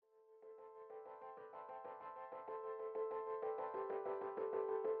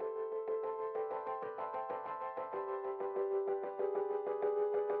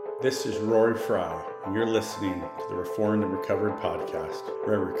This is Rory Fry, and you're listening to the Reformed and Recovered podcast,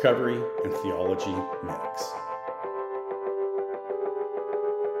 where recovery and theology mix.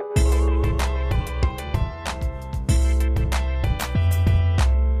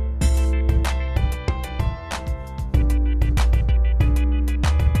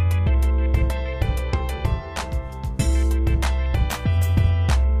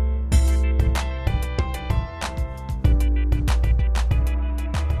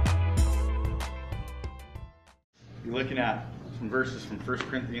 Looking at some verses from 1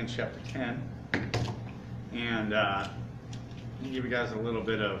 Corinthians chapter 10, and I'll give you guys a little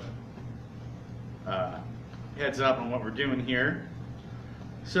bit of heads up on what we're doing here.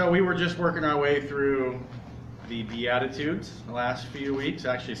 So we were just working our way through the Beatitudes the last few weeks,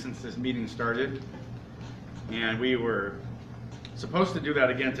 actually since this meeting started, and we were supposed to do that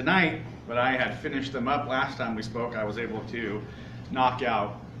again tonight, but I had finished them up last time we spoke. I was able to knock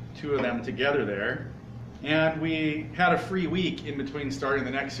out two of them together there. And we had a free week in between starting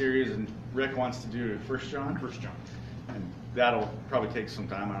the next series, and Rick wants to do 1 John. 1 John. And that'll probably take some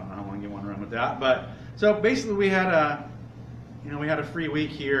time. I don't know how long you want to run with that. But so basically we had a free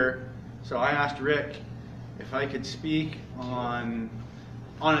week here. So I asked Rick if I could speak on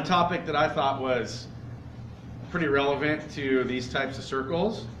a topic that I thought was pretty relevant to these types of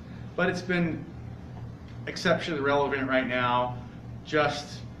circles, but it's been exceptionally relevant right now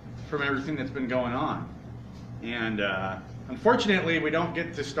just from everything that's been going on. And unfortunately, we don't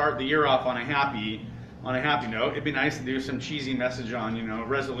get to start the year off on a happy note. It'd be nice to do some cheesy message on,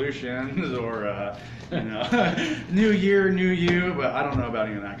 resolutions or, new year, new you, but I don't know about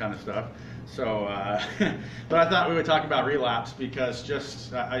any of that kind of stuff. So, but I thought we would talk about relapse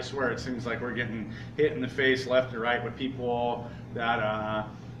because I swear it seems like we're getting hit in the face left and right with people that,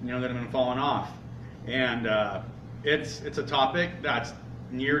 that have been falling off. And it's a topic that's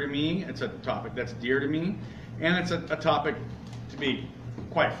near to me. It's a topic that's dear to me. And it's a topic, to be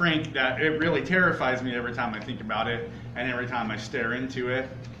quite frank, that it really terrifies me every time I think about it and every time I stare into it.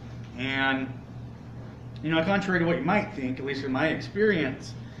 And, contrary to what you might think, at least in my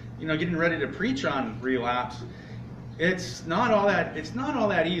experience, getting ready to preach on relapse, it's not all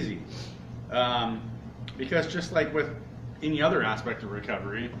that easy. Because just like with any other aspect of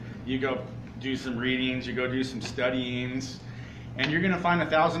recovery, you go do some readings, you go do some studyings, and you're going to find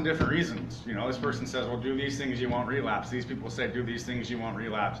 1,000 different reasons. This person says, well, do these things, you won't relapse. These people say, do these things, you won't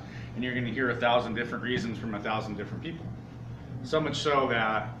relapse. And you're going to hear 1,000 different reasons from 1,000 different people. So much so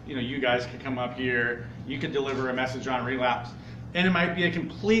that, you guys could come up here, you could deliver a message on relapse, and it might be a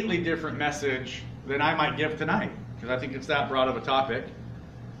completely different message than I might give tonight, because I think it's that broad of a topic.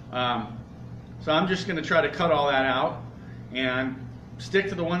 So I'm just going to try to cut all that out and stick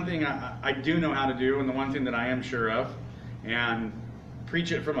to the one thing I do know how to do, and the one thing that I am sure of, and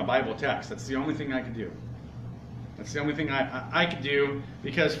preach it from a Bible text. That's the only thing I can do. That's the only thing I could do,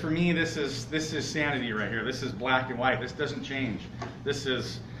 because for me this is sanity right here. This is black and white. This doesn't change. This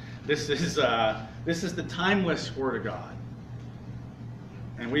is the timeless Word of God.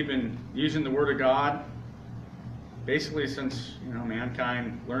 And we've been using the Word of God basically since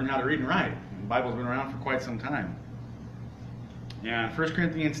mankind learned how to read and write. And the Bible's been around for quite some time. And 1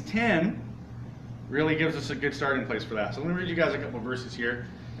 Corinthians 10 really gives us a good starting place for that. So let me read you guys a couple of verses here.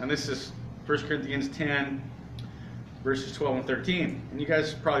 And this is 1 Corinthians 10, verses 12 and 13. And you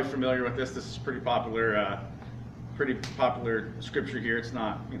guys are probably familiar with this. This is pretty popular scripture here. It's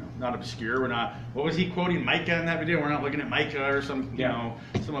not, not obscure. We're not, what was he quoting Micah in that video? We're not looking at Micah or some,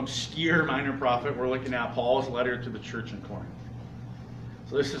 some obscure minor prophet. We're looking at Paul's letter to the church in Corinth.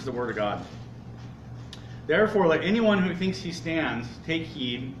 So this is the Word of God. Therefore, let anyone who thinks he stands take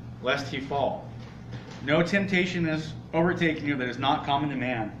heed lest he fall. No temptation has overtaken you that is not common to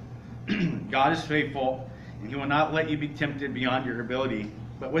man. God is faithful, and he will not let you be tempted beyond your ability.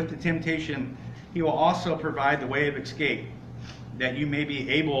 But with the temptation, he will also provide the way of escape, that you may be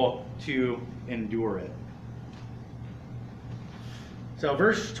able to endure it. So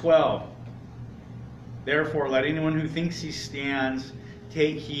verse 12. Therefore, let anyone who thinks he stands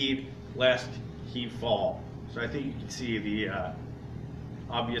take heed lest he fall. So I think you can see the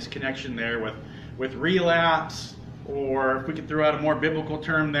obvious connection there with relapse, or if we could throw out a more biblical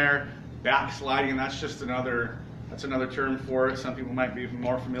term there, backsliding. That's another term for it. Some people might be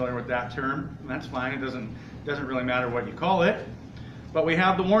more familiar with that term, and that's fine. It doesn't really matter what you call it. But we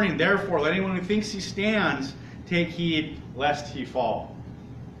have the warning, therefore, let anyone who thinks he stands take heed lest he fall.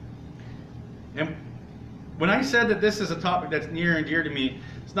 And when I said that this is a topic that's near and dear to me,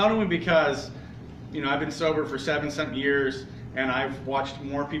 it's not only because I've been sober for 7-something years, and I've watched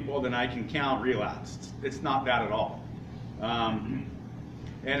more people than I can count relapse. It's not that at all.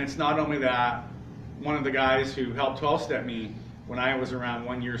 And it's not only that, one of the guys who helped 12-step me when I was around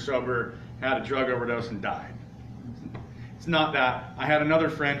 1 year sober had a drug overdose and died. It's not that. I had another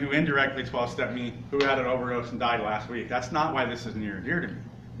friend who indirectly 12-stepped me who had an overdose and died last week. That's not why this is near and dear to me.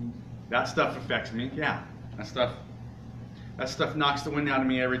 That stuff affects me, yeah. That stuff knocks the wind out of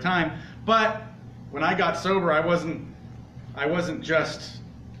me every time. But when I got sober, I wasn't just,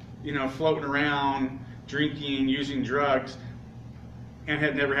 floating around, drinking, using drugs, and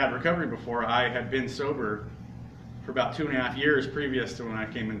had never had recovery before. I had been sober for about 2.5 years previous to when I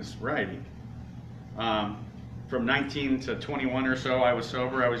came into sobriety. From 19 to 21 or so, I was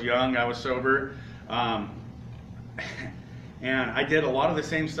sober. I was young, I was sober. And I did a lot of the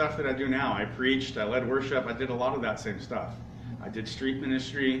same stuff that I do now. I preached, I led worship, I did a lot of that same stuff. I did street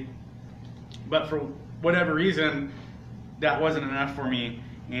ministry. But for whatever reason, that wasn't enough for me.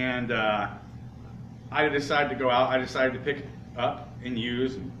 And I decided to go out. I decided to pick up and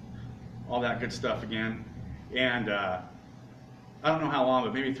use and all that good stuff again. And I don't know how long,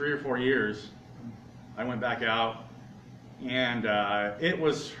 but maybe 3 or 4 years, I went back out. And it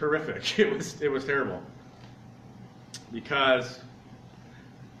was horrific. It was terrible. Because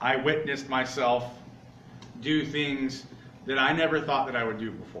I witnessed myself do things that I never thought that I would do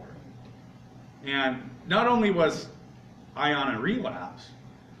before. And not only was I on a relapse,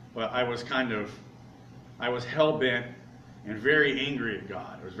 but I was hell-bent and very angry at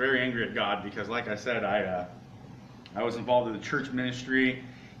God. I was very angry at God because, like I said, I was involved in the church ministry,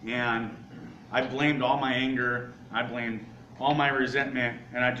 and I blamed all my anger, I blamed all my resentment,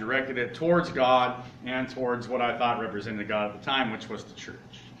 and I directed it towards God and towards what I thought represented God at the time, which was the church,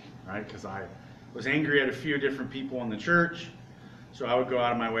 right? Because I was angry at a few different people in the church, so I would go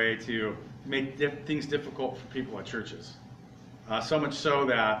out of my way to make things difficult for people at churches. So much so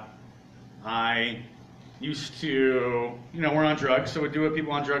that I used to, we're on drugs, so we do what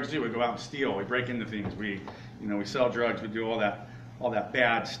people on drugs do. We go out and steal, we break into things, we sell drugs, we do all that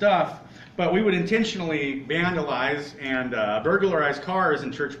bad stuff. But we would intentionally vandalize and burglarize cars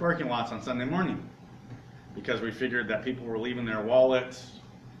in church parking lots on Sunday morning because we figured that people were leaving their wallets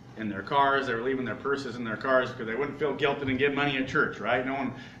in their cars, they were leaving their purses in their cars because they wouldn't feel guilty and give money at church, right? No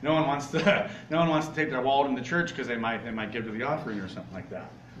one wants to take their wallet into church because they might give to the offering or something like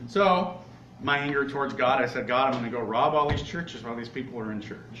that. So my anger towards God, I said, God, I'm going to go rob all these churches while these people are in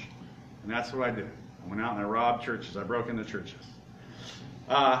church. And that's what I did. I went out and I robbed churches. I broke into churches.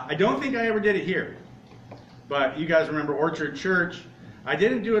 I don't think I ever did it here, but you guys remember Orchard Church. I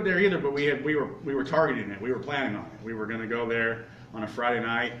didn't do it there either, but we were targeting it. We were planning on it. We were going to go there on a Friday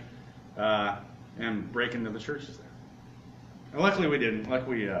night and break into the churches there. And luckily we didn't.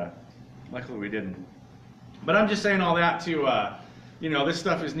 Luckily we didn't. But I'm just saying all that to, this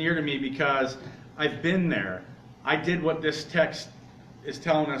stuff is near to me because I've been there. I did what this text is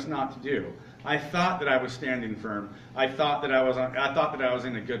telling us not to do. I thought that I was standing firm. I thought that I was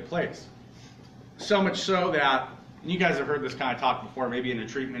in a good place. So much so that, and you guys have heard this kind of talk before, maybe in a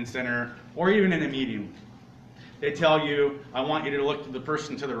treatment center or even in a meeting. They tell you, I want you to look to the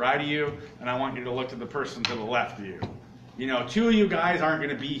person to the right of you, and I want you to look to the person to the left of you. 2 of you guys aren't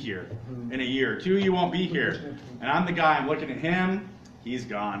going to be here in a year. 2 of you won't be here. And I'm the guy, I'm looking at him, he's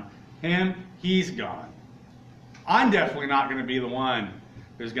gone. Him, he's gone. I'm definitely not going to be the one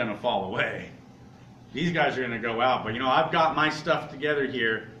who's going to fall away. These guys are going to go out, but I've got my stuff together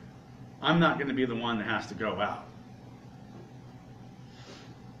here. I'm not going to be the one that has to go out.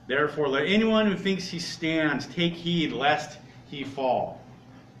 Therefore, let anyone who thinks he stands take heed lest he fall.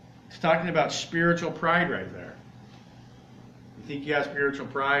 He's talking about spiritual pride right there. You think you have spiritual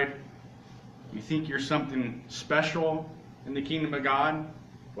pride? You think you're something special in the kingdom of God?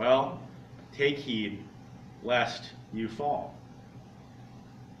 Well, take heed lest you fall.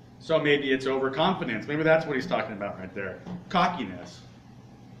 So maybe it's overconfidence. Maybe that's what he's talking about right there. Cockiness,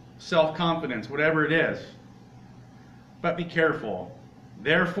 self-confidence, whatever it is. But be careful.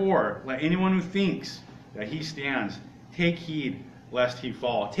 Therefore, let anyone who thinks that he stands take heed lest he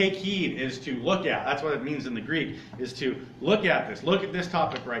fall. Take heed is to look at. That's what it means in the Greek, is to look at this. Look at this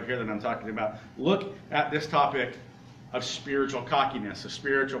topic right here that I'm talking about. Look at this topic of spiritual cockiness, of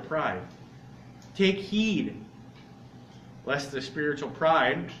spiritual pride. Take heed lest the spiritual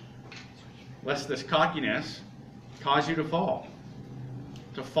pride, lest this cockiness cause you to fall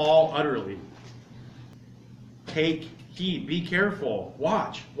utterly. Take heed, be careful,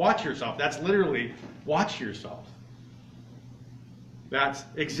 watch yourself. That's literally watch yourself. That's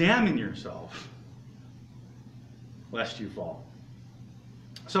examine yourself, lest you fall.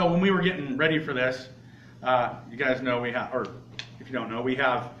 So when we were getting ready for this, you guys know we have, or if you don't know, we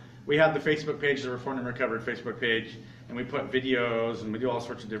have the Facebook page, the Reformed and Recovered Facebook page, and we put videos, and we do all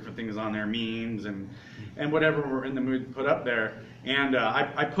sorts of different things on there, memes, and whatever we're in the mood to put up there. And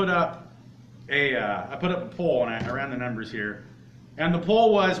I put up a poll, and I ran the numbers here. And the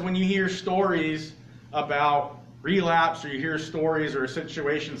poll was, when you hear stories about relapse, or you hear stories or a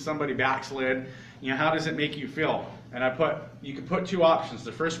situation somebody backslid, how does it make you feel? And you could put two options.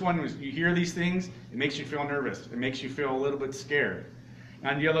 The first one was, you hear these things, it makes you feel nervous. It makes you feel a little bit scared.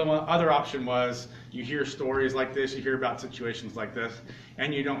 And the other option was, you hear stories like this, you hear about situations like this,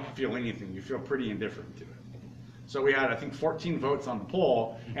 and you don't feel anything. You feel pretty indifferent to it. So we had, I think, 14 votes on the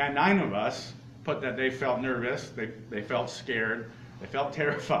poll, and 9 of us put that they felt nervous, they felt scared, they felt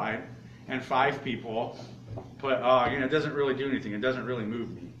terrified, and 5 people put, it doesn't really do anything. It doesn't really move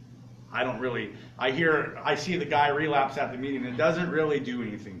me. I see the guy relapse at the meeting, and it doesn't really do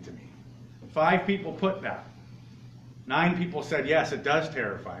anything to me. 5 people put that. 9 people said, yes, it does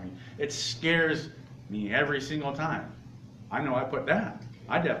terrify me. It scares me every single time. I know I put that.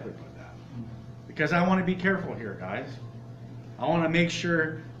 I definitely put that. Because I want to be careful here, guys. I want to make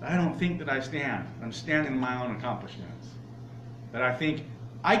sure that I don't think that I'm standing in my own accomplishments. That I think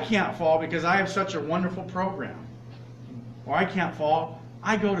I can't fall because I have such a wonderful program. Or I can't fall.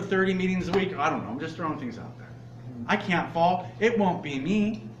 I go to 30 meetings a week. I don't know. I'm just throwing things out there. I can't fall. It won't be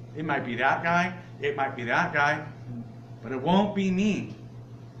me. It might be that guy. It might be that guy. But it won't be me.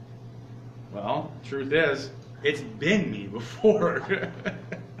 Well, truth is, it's been me before.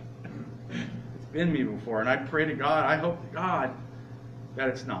 It's been me before. And I pray to God, I hope to God that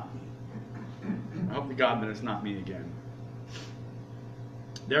it's not me. I hope to God that it's not me again.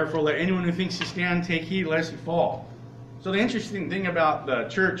 Therefore, let anyone who thinks he stand take heed lest he fall. So the interesting thing about the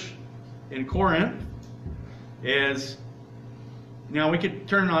church in Corinth is, we could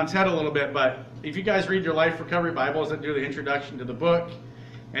turn it on its head a little bit, but if you guys read your Life Recovery Bibles that do the introduction to the book,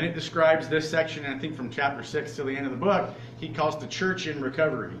 and it describes this section, I think from chapter 6 to the end of the book, he calls the church in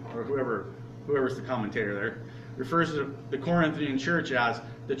recovery, or whoever's the commentator there, refers to the Corinthian church as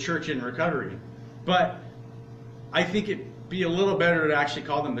the church in recovery. But I think it'd be a little better to actually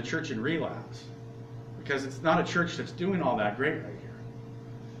call them the church in relapse, because it's not a church that's doing all that great right here.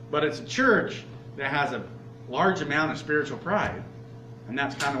 But it's a church that has a large amount of spiritual pride. And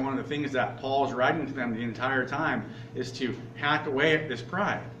that's kind of one of the things that Paul's writing to them the entire time, is to hack away at this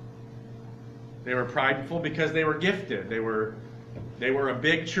pride. They were prideful because they were gifted. They were a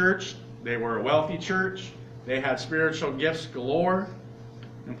big church. They were a wealthy church. They had spiritual gifts galore.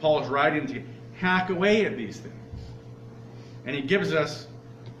 And Paul's writing to hack away at these things. And he gives us,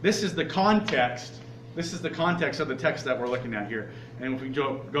 this is the context of the text that we're looking at here. And if we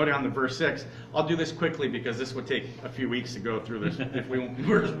go down to verse 6, I'll do this quickly because this would take a few weeks to go through this if we went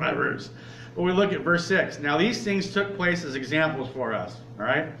verse by verse. But we look at verse 6. Now these things took place as examples for us, all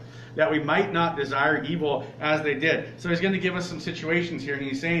right? That we might not desire evil as they did. So he's going to give us some situations here, and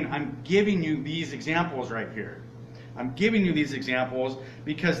he's saying, I'm giving you these examples right here. I'm giving you these examples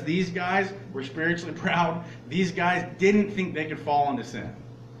because these guys were spiritually proud. These guys didn't think they could fall into sin.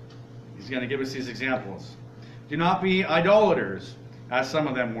 He's going to give us these examples. Do not be idolaters, as some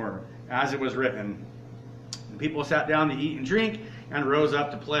of them were, as it was written. The people sat down to eat and drink and rose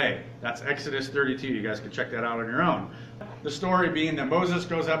up to play. That's Exodus 32. You guys can check that out on your own. The story being that Moses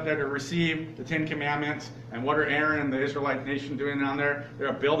goes up there to receive the 10 Commandments, and what are Aaron and the Israelite nation doing down there?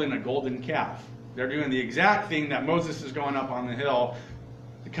 They're building a golden calf. They're doing the exact thing that Moses is going up on the hill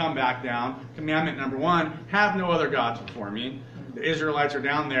to come back down. Commandment number 1, have no other gods before me. The Israelites are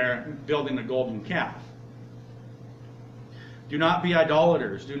down there building a golden calf. Do not be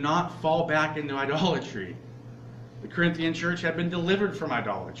idolaters. Do not fall back into idolatry. The Corinthian church had been delivered from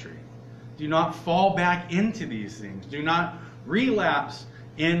idolatry. Do not fall back into these things. Do not relapse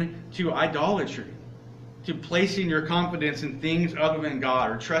into idolatry, to placing your confidence in things other than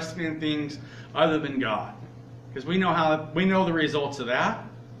God, or trusting in things other than God. Because we know the results of that.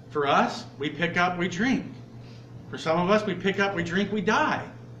 For us, we pick up, we drink. For some of us, we pick up, we drink, we die.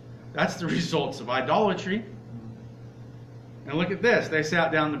 That's the results of idolatry. And look at this. They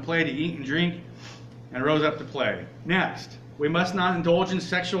sat down to play, to eat and drink, and rose up to play. Next, we must not indulge in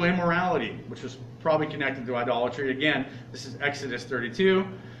sexual immorality, which was probably connected to idolatry. Again, this is Exodus 32.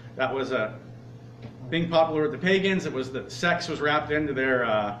 That was a thing popular with the pagans. It was that sex was wrapped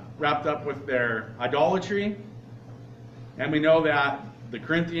up with their idolatry. And we know that the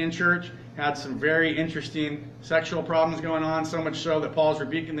Corinthian church had some very interesting sexual problems going on, so much so that Paul's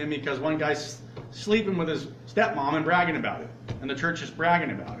rebuking them because one guy's sleeping with his stepmom and bragging about it. And the church is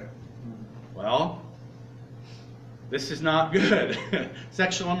bragging about it. Well, this is not good.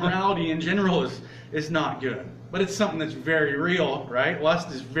 Sexual immorality in general is not good. But it's something that's very real, right?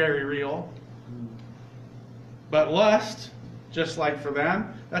 Lust is very real. But lust, just like for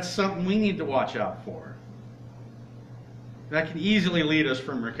them, that's something we need to watch out for. That can easily lead us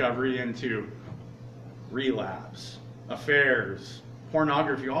from recovery into relapse, affairs,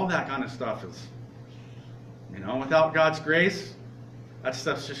 pornography, all that kind of stuff is, without God's grace, that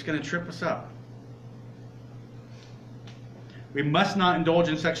stuff's just going to trip us up. We must not indulge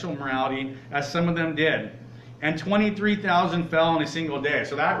in sexual immorality, as some of them did. And 23,000 fell in a single day.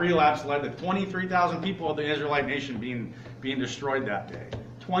 So that relapse led to 23,000 people of the Israelite nation being destroyed that day.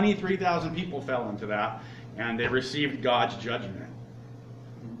 23,000 people fell into that, and they received God's judgment.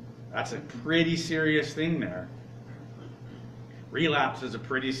 That's a pretty serious thing there. Relapse is a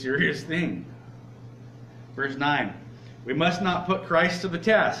pretty serious thing. Verse 9, we must not put Christ to the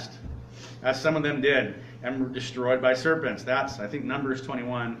test, as some of them did, and were destroyed by serpents. That's, I think, Numbers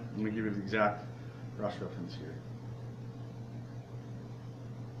 21. Let me give you the exact cross-reference here.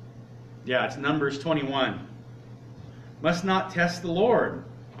 Yeah, it's Numbers 21. Must not test the Lord,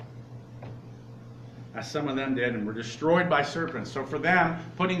 as some of them did, and were destroyed by serpents. So for them,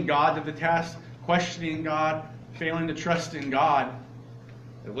 putting God to the test, questioning God, failing to trust in God,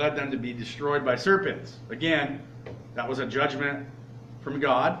 it led them to be destroyed by serpents. Again, that was a judgment from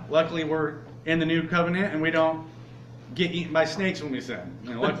God. Luckily, we're in the new covenant, and we don't get eaten by snakes when we sin.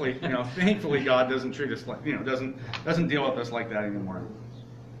 Luckily, thankfully, God doesn't treat us like, doesn't deal with us like that anymore.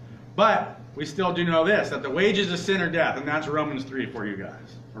 But we still do know this, that the wages of sin are death, and that's Romans 3 for you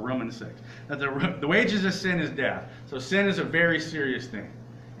guys, or Romans 6. That the wages of sin is death. So sin is a very serious thing.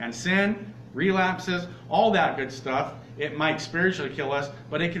 And sin, relapses, all that good stuff, it might spiritually kill us,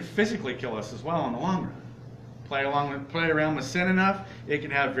 but it can physically kill us as well in the long run. Play around with sin enough, it can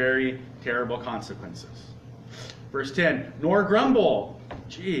have very terrible consequences. Verse 10, nor grumble.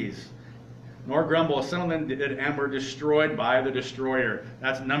 Jeez. Nor grumble. Some of them did and were destroyed by the destroyer.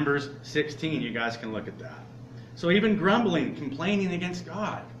 That's Numbers 16. You guys can look at that. So even grumbling, complaining against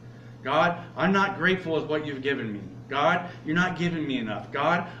God. God, I'm not grateful with what you've given me. God, you're not giving me enough.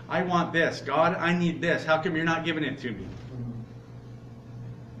 God, I want this. God, I need this. How come you're not giving it to me?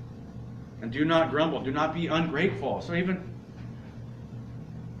 And do not grumble. Do not be ungrateful. So even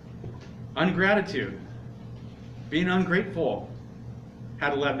ungratitude, being ungrateful,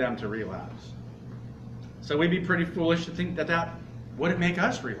 had led them to relapse. So we'd be pretty foolish to think that wouldn't make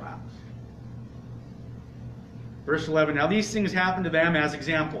us relapse. Verse 11, now these things happened to them as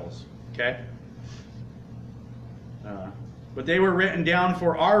examples. Okay? But they were written down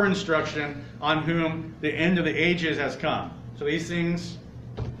for our instruction, on whom the end of the ages has come. So these things,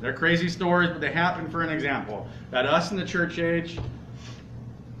 they're crazy stories, but they happen for an example. That us in the church age,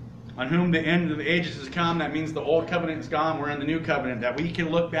 on whom the end of the ages has come, that means the old covenant is gone, we're in the new covenant, that we can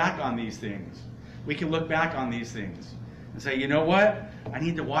look back on these things. We can look back on these things and say, you know what? I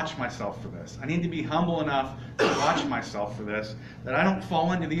need to watch myself for this. I need to be humble enough to watch myself for this, that I don't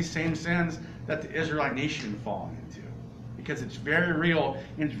fall into these same sins that the Israelite nation fallen into. Because it's very real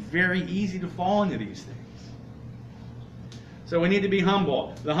and it's very easy to fall into these things. So we need to be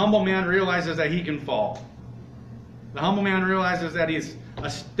humble. The humble man realizes that he can fall. The humble man realizes that he's a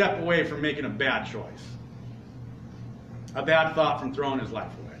step away from making a bad choice. A bad thought from throwing his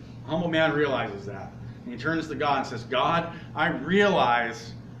life away. The humble man realizes that. And he turns to God and says, God, I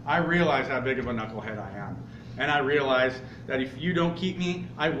realize how big of a knucklehead I am. And I realize that if you don't keep me,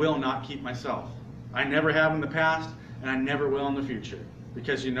 I will not keep myself. I never have in the past, and I never will in the future.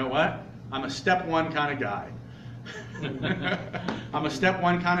 Because you know what? I'm a step one kind of guy. I'm a step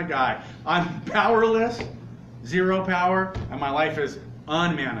one kind of guy. I'm powerless, zero power, and my life is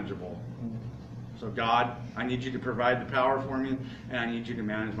unmanageable. So God, I need you to provide the power for me, and I need you to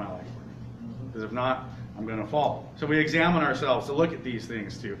manage my life for me. Because if not, I'm going to fall. So we examine ourselves to look at these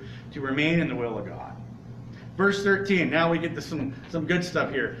things, to remain in the will of God. Verse 13, now we get to some good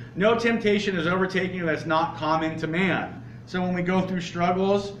stuff here. No temptation is overtaking you that's not common to man. So when we go through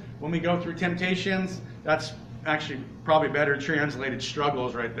struggles, when we go through temptations, that's actually probably better translated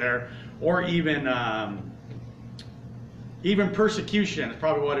struggles right there. Or even persecution is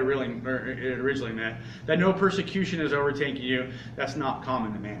probably what it originally meant. That no persecution is overtaking you that's not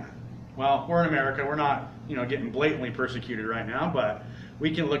common to man. Well, we're in America. We're not, getting blatantly persecuted right now, but we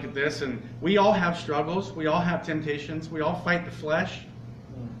can look at this, and we all have struggles. We all have temptations. We all fight the flesh.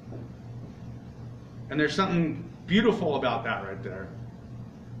 And there's something beautiful about that right there.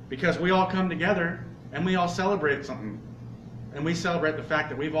 Because we all come together, and we all celebrate something. And we celebrate the fact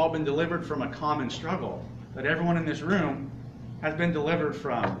that we've all been delivered from a common struggle. That everyone in this room has been delivered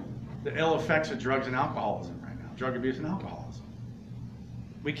from the ill effects of drugs and alcoholism right now. Drug abuse and alcoholism.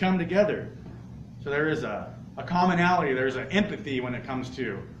 We come together. So there is a commonality, there's an empathy when it comes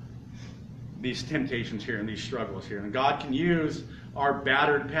to these temptations here and these struggles here. And God can use our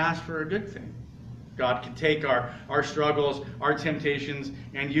battered past for a good thing. God can take our struggles, our temptations,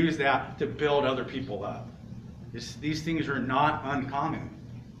 and use that to build other people up. These things are not uncommon.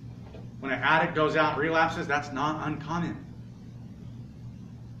 When an addict goes out and relapses, that's not uncommon.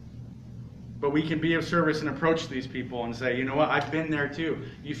 But we can be of service and approach these people and say, you know what, I've been there too.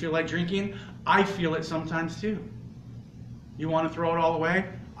 You feel like drinking? I feel it sometimes too. You want to throw it all away?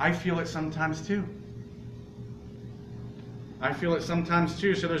 I feel it sometimes too. I feel it sometimes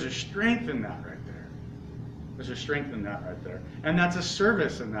too. So there's a strength in that right there. There's a strength in that right there. And that's a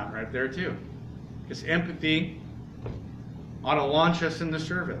service in that right there too. Because empathy ought to launch us into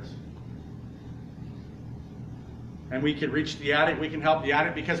service. And we can reach the addict, we can help the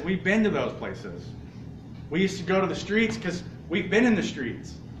addict because we've been to those places. We used to go to the streets because we've been in the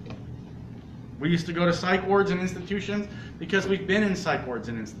streets. We used to go to psych wards and institutions because we've been in psych wards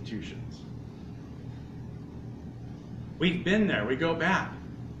and institutions. We've been there, we go back.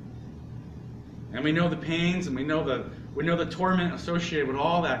 And we know the pains and we know the torment associated with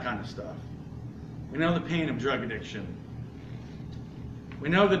all that kind of stuff. We know the pain of drug addiction. We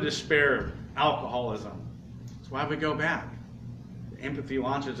know the despair of alcoholism. That's why we go back. Empathy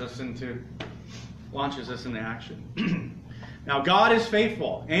launches us into action. Now, God is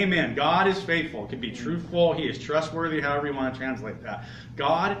faithful. Amen. God is faithful. It can be truthful. He is trustworthy, however you want to translate that.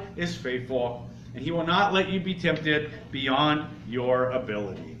 God is faithful, and He will not let you be tempted beyond your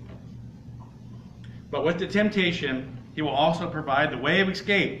ability. But with the temptation, He will also provide the way of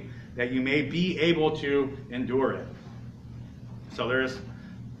escape that you may be able to endure it. So there's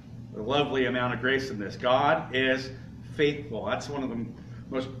a lovely amount of grace in this. God is faithful. That's one of the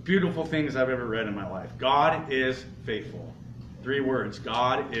most beautiful things I've ever read in my life. God is faithful. 3 words.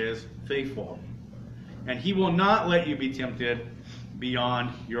 God is faithful. And He will not let you be tempted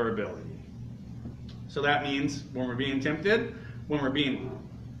beyond your ability. So that means when we're being tempted, when we're being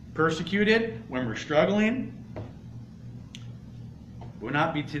persecuted, when we're struggling, we'll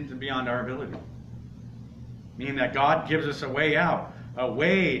not be tempted beyond our ability. Meaning that God gives us a way out, a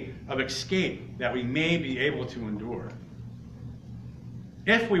way of escape that we may be able to endure.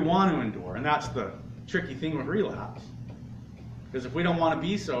 If we want to endure, and that's the tricky thing with relapse. Because if we don't want to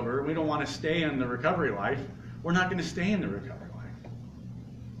be sober, we don't want to stay in the recovery life, we're not going to stay in the recovery life.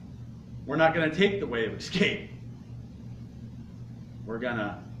 We're not going to take the way of escape. We're going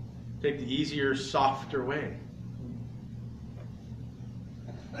to take the easier, softer way.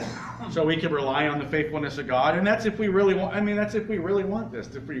 So we can rely on the faithfulness of God, and that's if we really want. That's if we really want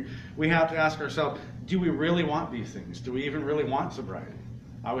this. If we have to ask ourselves, do we really want these things? Do we even really want sobriety?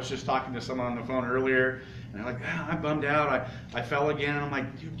 I was just talking to someone on the phone earlier, and they're like, I'm bummed out. I fell again. And I'm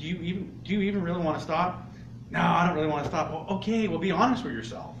like, do you even really want to stop? No, I don't really want to stop. Well, okay, well, be honest with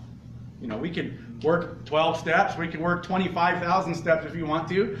yourself. You know, we can work 12 steps. We can work 25,000 steps if you want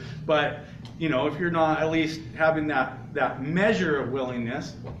to. But, you know, if you're not at least having that measure of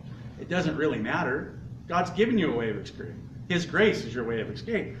willingness, it doesn't really matter. God's given you a way of escape. His grace is your way of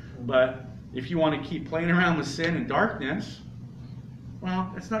escape. But if you want to keep playing around with sin and darkness,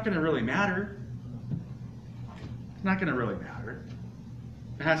 well, it's not going to really matter. It's not going to really matter.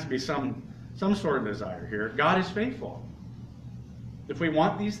 There has to be some sort of desire here. God is faithful. If we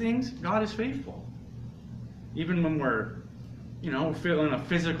want these things, God is faithful. Even when we're, feeling a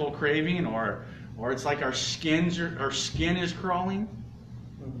physical craving, or it's like our skin is crawling,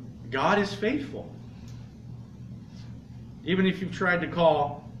 God is faithful. Even if you've tried to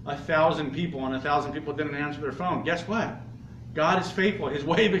call 1,000 people and 1,000 people didn't answer their phone, guess what? God is faithful. His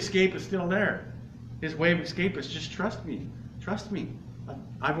way of escape is still there. His way of escape is just trust me. Trust me.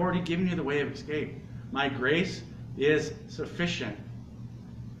 I've already given you the way of escape. My grace is sufficient.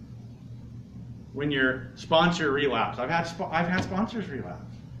 When your sponsor relapse, I've had sponsors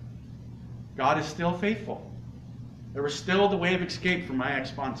relapse. God is still faithful. There was still the way of escape for my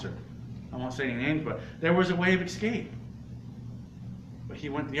ex-sponsor. I won't say any names, but there was a way of escape. But he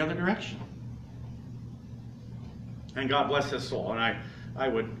went the other direction. And God bless his soul. And I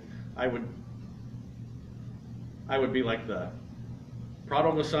would be like the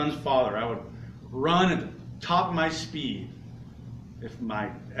prodigal son's father. I would run at the top of my speed if my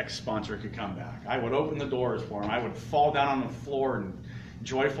ex-sponsor could come back. I would open the doors for him. I would fall down on the floor in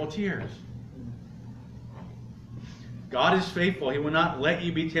joyful tears. God is faithful. He will not let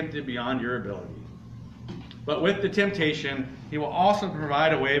you be tempted beyond your ability. But with the temptation, he will also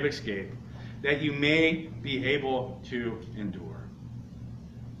provide a way of escape that you may be able to endure.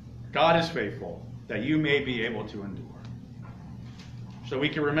 God is faithful, that you may be able to endure. So we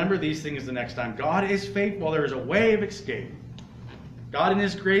can remember these things the next time. God is faithful. There is a way of escape God in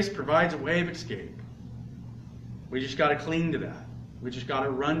His grace provides a way of escape. We just got to cling to that. We just got to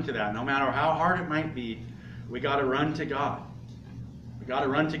run to that. No matter how hard it might be, we got to run to God. We got to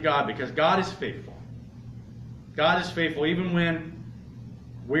run to God because God is faithful. God is faithful even when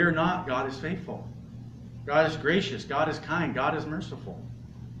we're not. God is faithful. God is gracious. God is kind. God is merciful.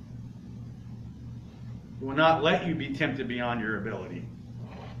 He will not let you be tempted beyond your ability.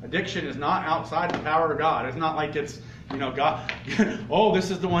 Addiction is not outside the power of God. It's not like it's, God, oh,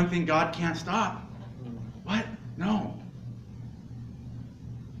 this is the one thing God can't stop. What? No.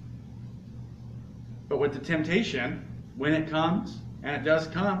 But with the temptation, when it comes, and it does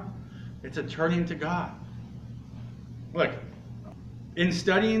come, it's a turning to God. Look, in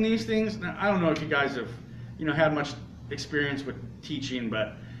studying these things, I don't know if you guys have, had much experience with teaching,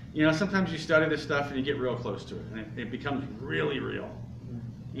 but, sometimes you study this stuff and you get real close to it, and it becomes really real.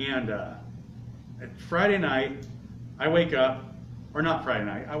 And Friday night, I wake up, or not Friday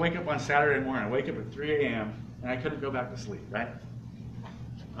night, I wake up on Saturday morning. I wake up at 3 a.m., and I couldn't go back to sleep, right?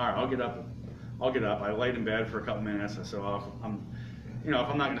 All right, I'll get up. I laid in bed for a couple minutes. I said, well, if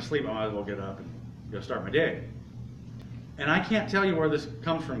I'm not going to sleep, I might as well get up and go start my day. And I can't tell you where this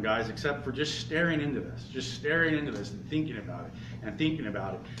comes from, guys, except for just staring into this and thinking about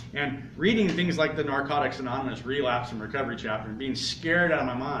it and reading things like the Narcotics Anonymous Relapse and Recovery chapter and being scared out of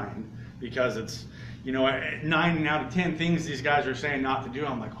my mind because it's, 9 out of 10 things these guys are saying not to do.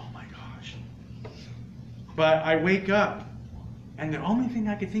 I'm like, oh my gosh. But I wake up and the only thing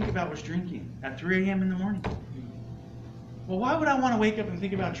I could think about was drinking at 3 a.m. in the morning. Well, why would I want to wake up and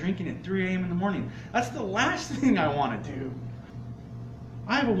think about drinking at 3 a.m. in the morning? That's the last thing I want to do.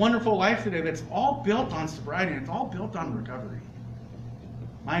 I have a wonderful life today that's all built on sobriety and it's all built on recovery.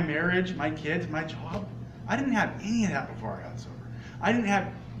 My marriage, my kids, my job. I didn't have any of that before I got sober. I didn't have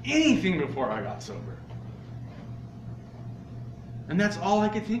anything before I got sober. And that's all I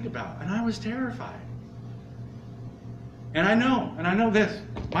could think about. And I was terrified. And I know this.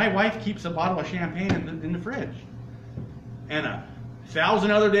 My wife keeps a bottle of champagne in the fridge. And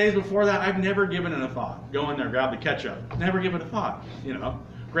 1,000 other days before that, I've never given it a thought. Go in there, grab the ketchup. Never give it a thought.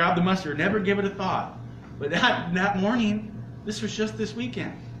 Grab the mustard. Never give it a thought. But that morning, this was just this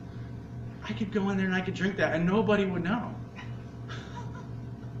weekend. I could go in there and I could drink that, and nobody would know.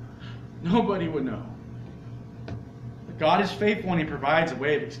 Nobody would know. But God is faithful, and He provides a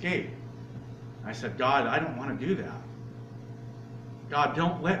way of escape. I said, God, I don't want to do that. God,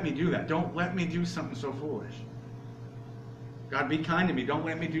 don't let me do that. Don't let me do something so foolish. God, be kind to me. Don't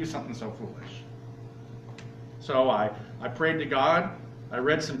let me do something so foolish. So I prayed to God. I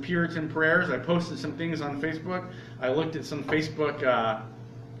read some Puritan prayers. I posted some things on Facebook. I looked at some Facebook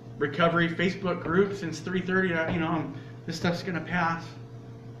recovery Facebook groups since 3:30. This stuff's going to pass.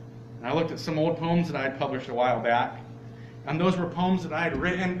 And I looked at some old poems that I had published a while back. And those were poems that I had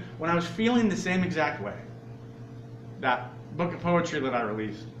written when I was feeling the same exact way. That book of poetry that I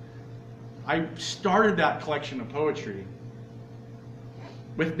released. I started that collection of poetry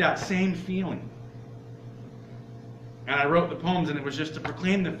with that same feeling. And I wrote the poems, and it was just to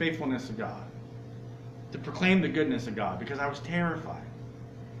proclaim the faithfulness of God, to proclaim the goodness of God, because I was terrified.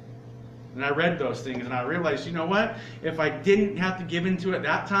 And I read those things, and I realized, you know what? If I didn't have to give into it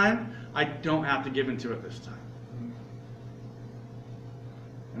that time, I don't have to give into it this time.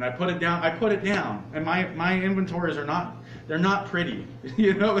 And I put it down. And my inventories are they're not pretty.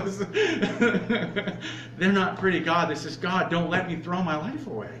 They're not pretty. God, this is God. Don't let me throw my life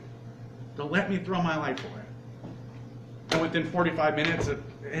away. Don't let me throw my life away. And within 45 minutes, it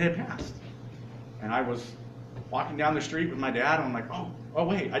had passed. And I was walking down the street with my dad, and I'm like, oh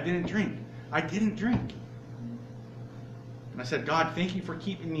wait, I didn't drink. I didn't drink. And I said, God, thank you for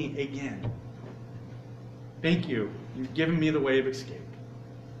keeping me again. Thank you. You've given me the way of escape.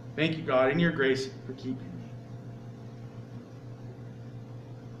 Thank you, God, in your grace for keeping me.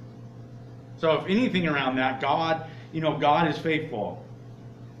 So if anything around that, God is faithful.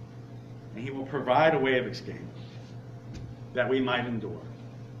 And He will provide a way of escape that we might endure.